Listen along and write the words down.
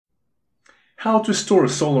How to store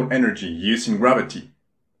solar energy using gravity?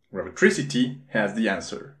 Gravitricity has the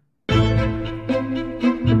answer.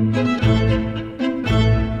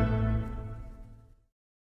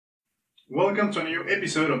 Welcome to a new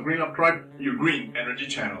episode of Green Up Tribe, your green energy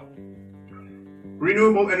channel.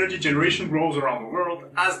 Renewable energy generation grows around the world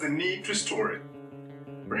as the need to store it.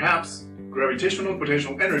 Perhaps gravitational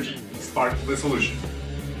potential energy is part of the solution.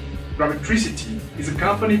 Gravitricity is a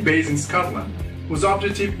company based in Scotland whose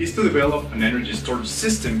objective is to develop an energy storage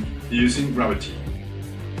system using gravity.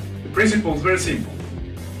 The principle is very simple.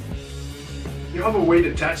 You have a weight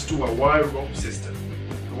attached to a wire rope system.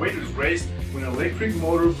 The weight is raised with an electric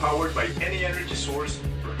motor powered by any energy source,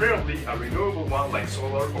 preferably a renewable one like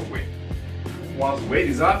solar or wind. Once the weight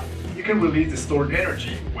is up, you can release the stored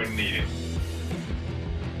energy when needed.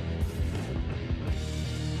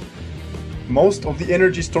 Most of the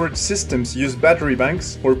energy storage systems use battery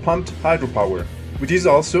banks or pumped hydropower, which is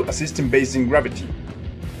also a system based in gravity.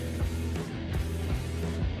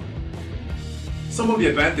 Some of the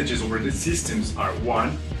advantages over these systems are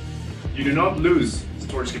 1. You do not lose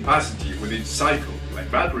storage capacity with each cycle,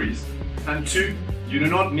 like batteries, and 2. You do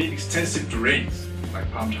not need extensive terrains,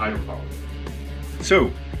 like pumped hydropower.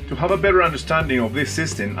 So, to have a better understanding of this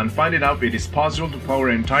system and finding out if it is possible to power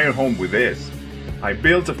an entire home with this, I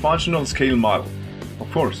built a functional scale model.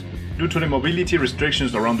 Of course, due to the mobility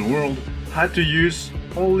restrictions around the world, I had to use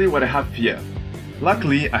only what I have here.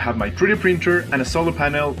 Luckily, I have my 3D printer and a solar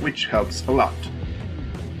panel, which helps a lot.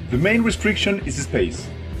 The main restriction is space.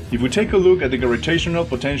 If we take a look at the gravitational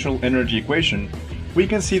potential energy equation, we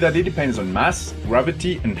can see that it depends on mass,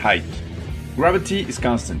 gravity, and height. Gravity is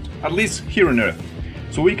constant, at least here on Earth,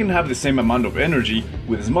 so we can have the same amount of energy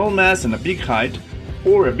with a small mass and a big height,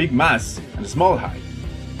 or a big mass and a small height.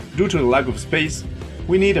 Due to the lack of space,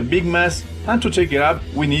 we need a big mass, and to take it up,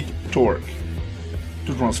 we need torque.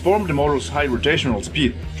 To transform the motor's high rotational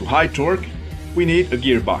speed to high torque, we need a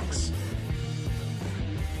gearbox.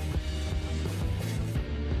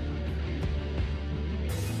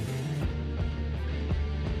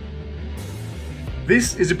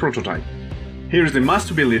 This is the prototype. Here is the mast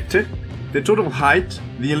to be lifted, the total height,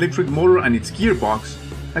 the electric motor and its gearbox,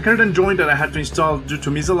 a cardan joint that I had to install due to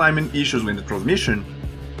misalignment issues with the transmission,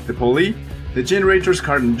 the pulley, the generator's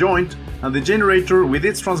cardan joint, and the generator with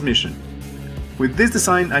its transmission. With this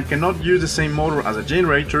design, I cannot use the same motor as a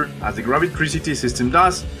generator as the Gravitricity system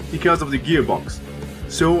does because of the gearbox,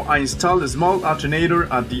 so I installed a small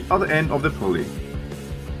alternator at the other end of the pulley.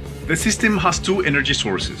 The system has 2 energy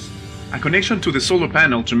sources, a connection to the solar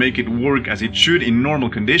panel to make it work as it should in normal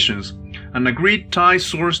conditions, and a grid tie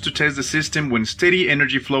source to test the system when steady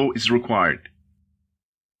energy flow is required.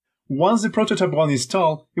 Once the prototype was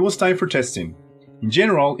installed, it was time for testing. In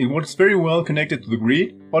general, it works very well connected to the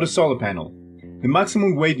grid or the solar panel. The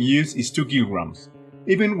maximum weight used is 2 kilograms.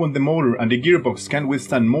 Even when the motor and the gearbox can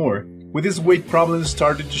withstand more, with this weight problems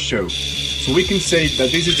started to show. So we can say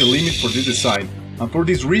that this is the limit for this design, and for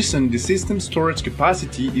this reason the system's storage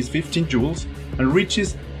capacity is 15 joules and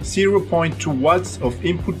reaches 0.2 watts of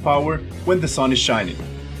input power when the sun is shining.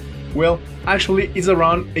 Well, actually it's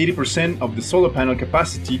around 80% of the solar panel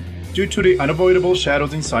capacity due to the unavoidable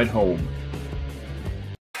shadows inside home.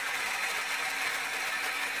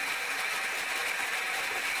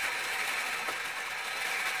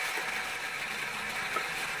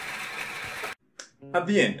 At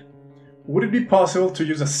the end, would it be possible to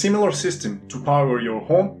use a similar system to power your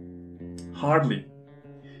home? Hardly.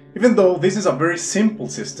 Even though this is a very simple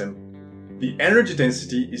system, the energy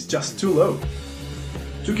density is just too low.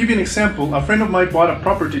 To give you an example, a friend of mine bought a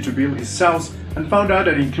property to build his house and found out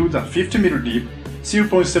that it includes a 50 meter deep,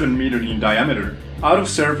 0.7 meter in diameter, out of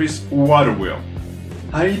service water well,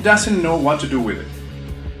 and he doesn't know what to do with it.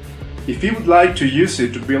 If he would like to use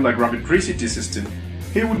it to build a Gravitricity system,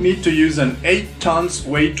 he would need to use an 8 tons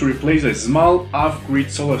weight to replace a small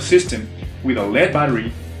off-grid solar system with a lead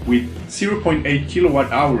battery with 0.8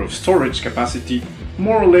 kilowatt-hour of storage capacity,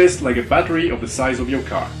 more or less like a battery of the size of your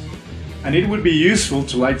car. And it would be useful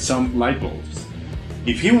to light some light bulbs.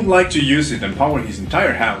 If he would like to use it and power his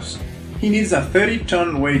entire house, he needs a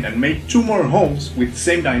 30-ton weight and make 2 more homes with the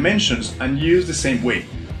same dimensions and use the same weight.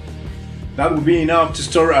 That would be enough to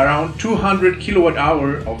store around 200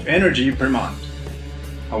 kilowatt-hour of energy per month.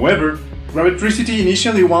 However, Gravitricity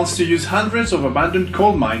initially wants to use hundreds of abandoned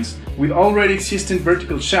coal mines with already existing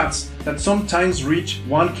vertical shafts that sometimes reach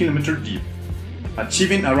 1 kilometer deep,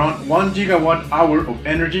 achieving around 1 gigawatt-hour of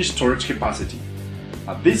energy storage capacity.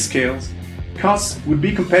 At these scales, costs would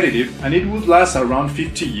be competitive and it would last around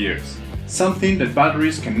 50 years, something that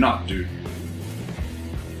batteries cannot do.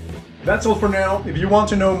 That's all for now. If you want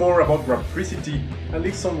to know more about Gravitricity, I'll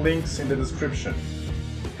leave some links in the description.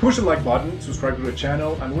 Push the like button, subscribe to the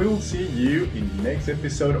channel, and we will see you in the next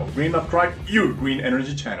episode of Green Up Drive, your green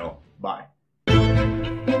energy channel. Bye.